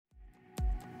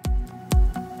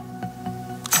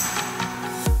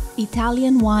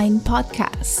Italian Wine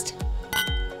Podcast.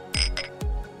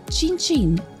 Chin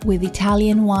Chin with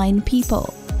Italian wine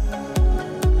people.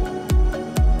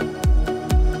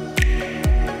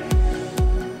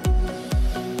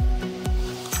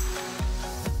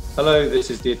 Hello,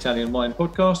 this is the Italian Wine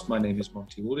Podcast. My name is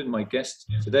Monty Waldin. My guest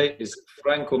today is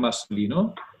Franco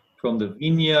Massolino from the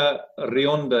Vigna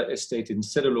Rionda estate in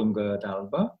Serralunga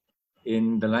d'Alba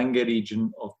in the Langhe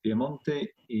region of Piedmont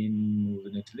in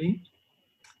northern Italy.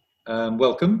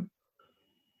 Welcome.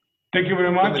 Thank you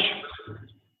very much.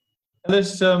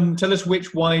 Tell us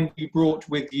which wine you brought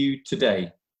with you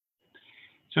today.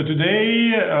 So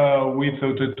today we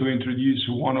thought to introduce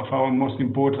one of our most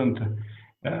important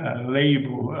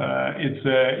label. It's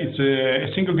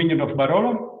a single vineyard of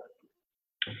Barolo.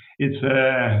 It's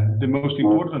the most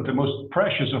important, the most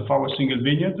precious of our single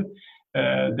vineyard.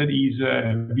 That is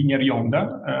Vigna Rionda,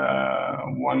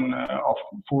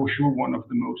 for sure one of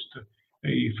the most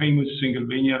famous single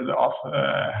vineyard of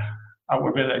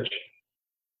our village.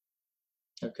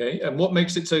 Okay, and what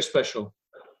makes it so special?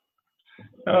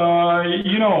 The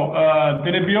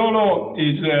Nebbiolo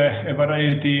is a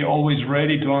variety always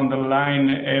ready to underline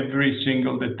every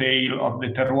single detail of the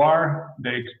terroir, the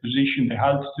exposition, the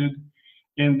altitude.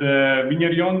 In the Vigna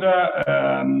Rionda,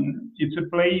 it's a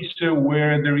place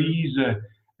where there is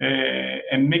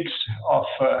a mix of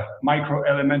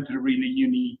micro-elements really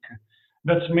unique.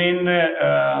 That means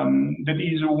that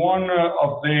is one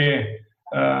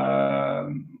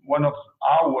of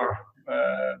our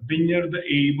vineyard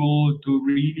able to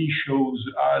really shows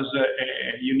us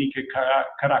a unique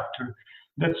character.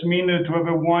 That means to have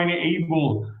a wine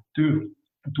able to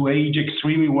age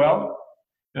extremely well,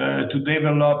 to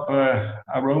develop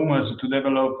aromas, to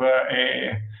develop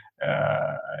a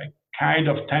kind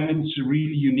of tannins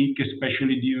really unique,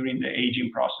 especially during the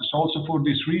aging process. Also for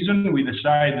this reason, we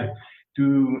decided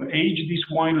to age this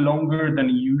wine longer than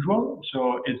usual.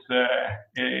 So it's a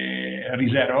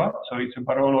Riserva, so it's a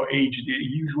Barolo aged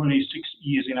usually 6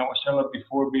 years in our cellar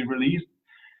before being released,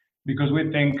 because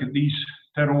we think this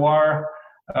terroir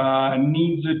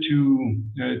needs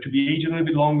to be aged a little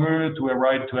bit longer to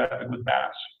arrive to have a good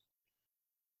balance.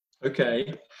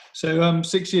 Okay, so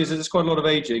 6 years is quite a lot of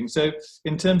aging. So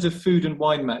in terms of food and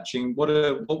wine matching, what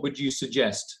would you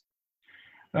suggest?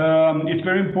 It's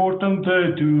very important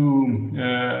to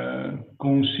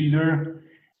consider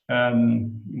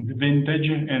the vintage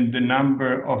and the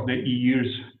number of the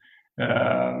years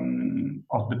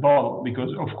of the bottle,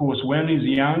 because of course when it's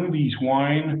young, this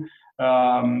wine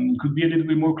could be a little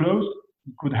bit more closed,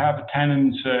 could have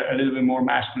tannins a little bit more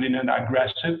masculine and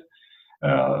aggressive,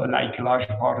 like a large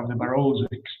part of the Barolos,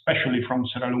 especially from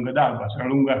Serralunga d'Alba.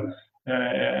 Serralunga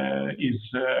is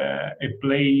a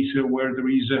place where there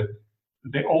is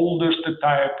the oldest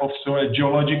type of soil,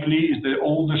 geologically, is the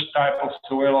oldest type of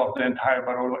soil of the entire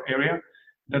Barolo area.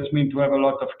 That means to have a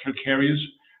lot of calcareous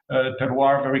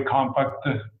terroir, very compact,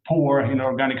 poor in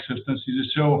organic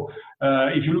substances. So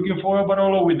if you're looking for a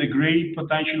Barolo with a great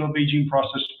potential of aging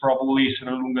process, probably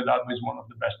Serralunga d'Alba is one of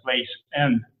the best places.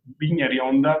 And Vigna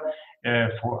Rionda,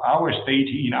 for our state,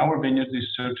 in our vineyards, is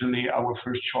certainly our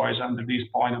first choice under this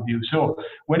point of view. So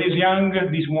when it's young,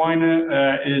 this wine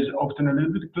is often a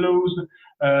little bit closed,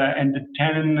 and the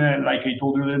tannin, like I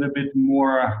told you, a little bit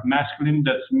more masculine.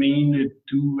 That's mean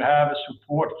to have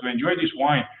support to enjoy this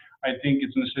wine. I think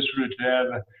it's necessary to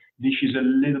have dishes a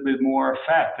little bit more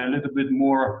fat, a little bit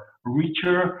more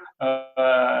richer.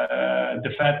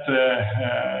 The fat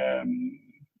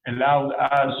allowed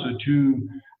us to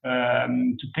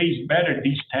taste better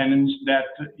these tannins that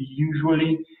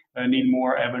usually need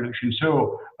more evolution.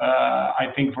 So I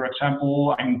think, for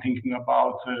example, I'm thinking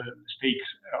about steaks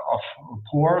of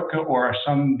pork or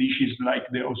some dishes like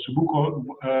the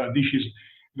ossobuco dishes,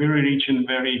 very rich and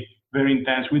very, very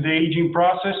intense. With the aging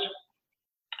process,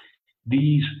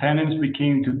 these tannins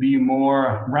became to be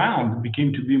more round,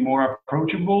 became to be more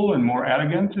approachable and more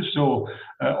elegant. So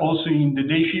also in the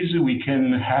dishes, we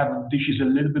can have dishes a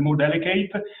little bit more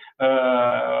delicate.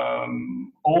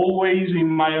 Always, in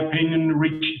my opinion,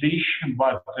 rich dish,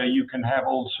 but you can have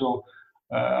also,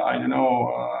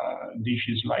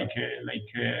 dishes like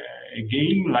a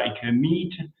game, like a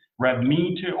meat, red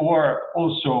meat, or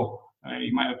also,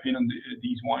 in my opinion,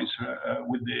 these wines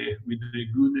with the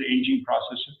good aging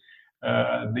process.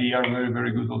 They are very,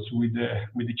 very good also with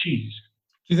the cheese.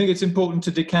 Do you think it's important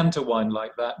to decant a wine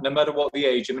like that, no matter what the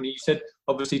age? I mean, you said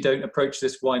obviously don't approach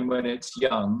this wine when it's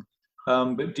young,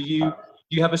 but do you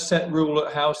have a set rule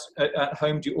at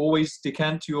home? Do you always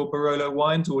decant your Barolo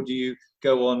wines, or do you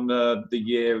go on the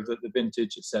year, the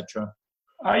vintage, etc.?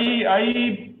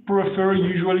 I prefer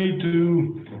usually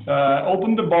to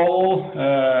open the bottle,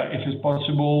 if it's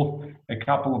possible, a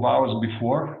couple of hours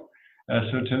before.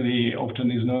 Certainly, often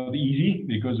is not easy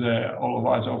because all of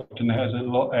us often has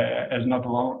not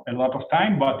a lot of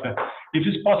time. But if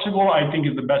it's possible, I think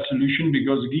it's the best solution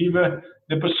because give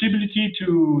the possibility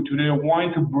to the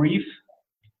wine to breathe,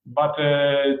 but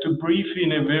to breathe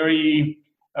in a very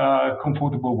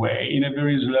comfortable way, in a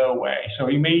very slow way. So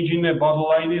imagine a bottle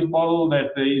like this bottle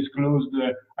that is closed.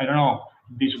 I don't know.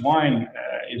 This wine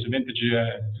is vintage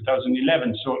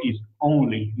 2011, so it's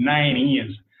only 9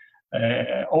 years.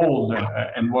 Old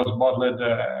and was bottled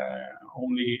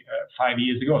only 5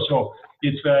 years ago. So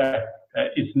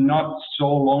it's not so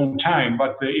long time.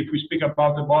 But if we speak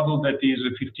about a bottle that is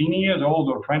 15 years old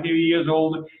or 20 years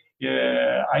old,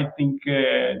 I think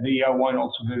they are wine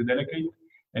also very delicate.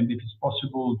 And if it's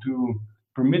possible to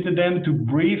permit them to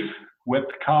breathe with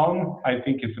calm, I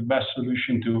think it's the best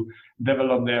solution to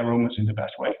develop the aromas in the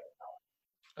best way.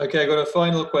 Okay, I got a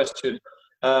final question.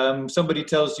 Somebody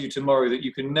tells you tomorrow that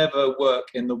you can never work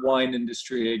in the wine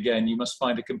industry again. You must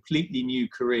find a completely new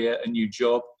career, a new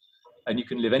job, and you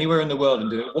can live anywhere in the world and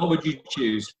do it. What would you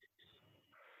choose?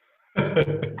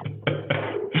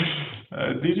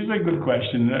 This is a good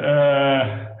question.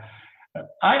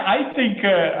 I think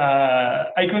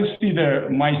I consider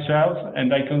myself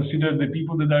and I consider the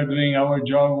people that are doing our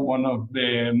job one of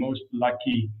the most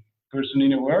lucky person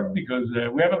in the world because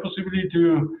we have a possibility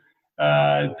to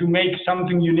make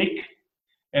something unique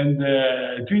and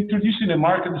to introduce in the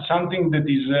market something that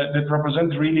is that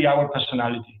represents really our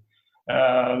personality.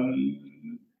 I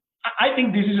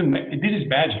think this is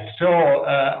magic. So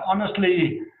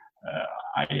honestly,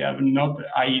 I have not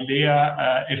idea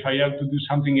if I have to do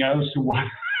something else. What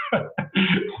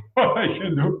I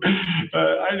can do,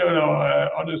 I don't know.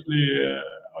 Honestly,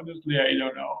 I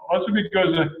don't know. Also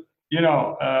because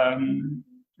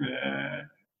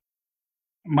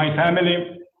my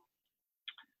family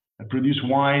produced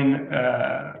wine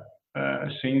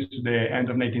since the end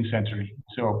of 19th century.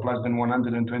 So plus than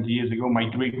 120 years ago, my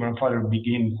great-grandfather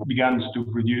began to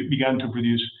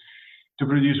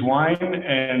produce wine,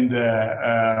 and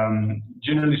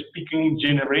generally speaking,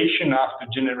 generation after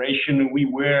generation, we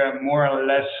were more or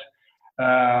less.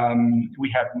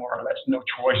 We had more or less no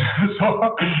choice,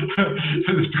 so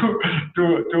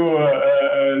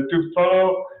to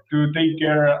follow, to take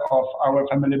care of our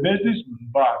family business.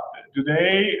 But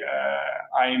today,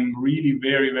 I'm really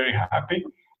very, very happy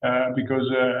because,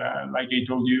 like I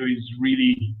told you, it's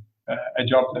really a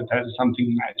job that has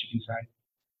something magic inside.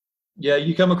 Yeah,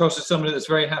 you come across as somebody that's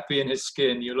very happy in his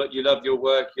skin. You love your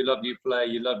work, you love your play,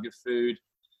 you love your food,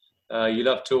 you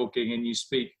love talking, and you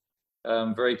speak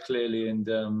very clearly. And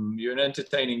you're an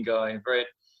entertaining guy, very,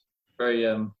 very,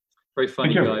 very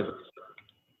funny guy.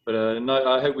 But no,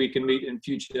 I hope we can meet in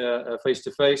future face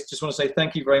to face. Just want to say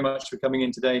thank you very much for coming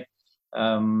in today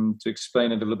to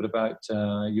explain a little bit about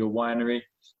your winery,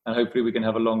 and hopefully we can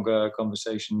have a longer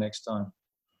conversation next time.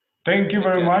 Thank you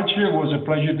very much. It was a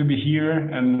pleasure to be here,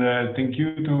 and thank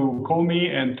you to call me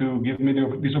and to give me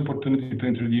this opportunity to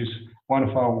introduce one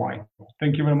of our wine.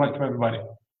 Thank you very much to everybody.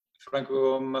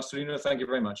 Franco Massolino, thank you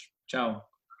very much. Ciao.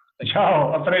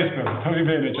 Ciao, a presto. Stammi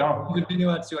bene, ciao.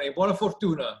 Continuazione. Buona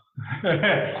fortuna.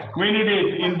 We need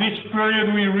it. In this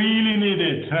period, we really need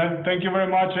it. Thank you very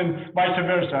much, and vice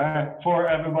versa for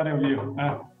everybody of you.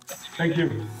 Thank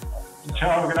you.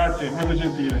 Ciao, grazie. Molto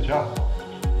gentile. Ciao.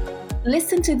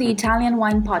 Listen to the Italian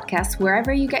Wine Podcast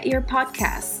wherever you get your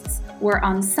podcasts. We're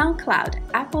on SoundCloud,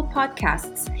 Apple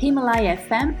Podcasts, Himalaya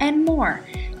FM, and more.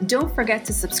 Don't forget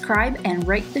to subscribe and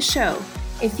rate the show.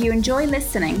 If you enjoy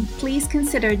listening, please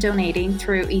consider donating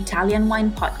through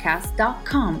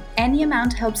ItalianWinePodcast.com. Any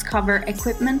amount helps cover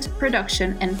equipment,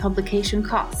 production, and publication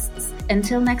costs.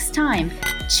 Until next time,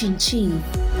 cin cin.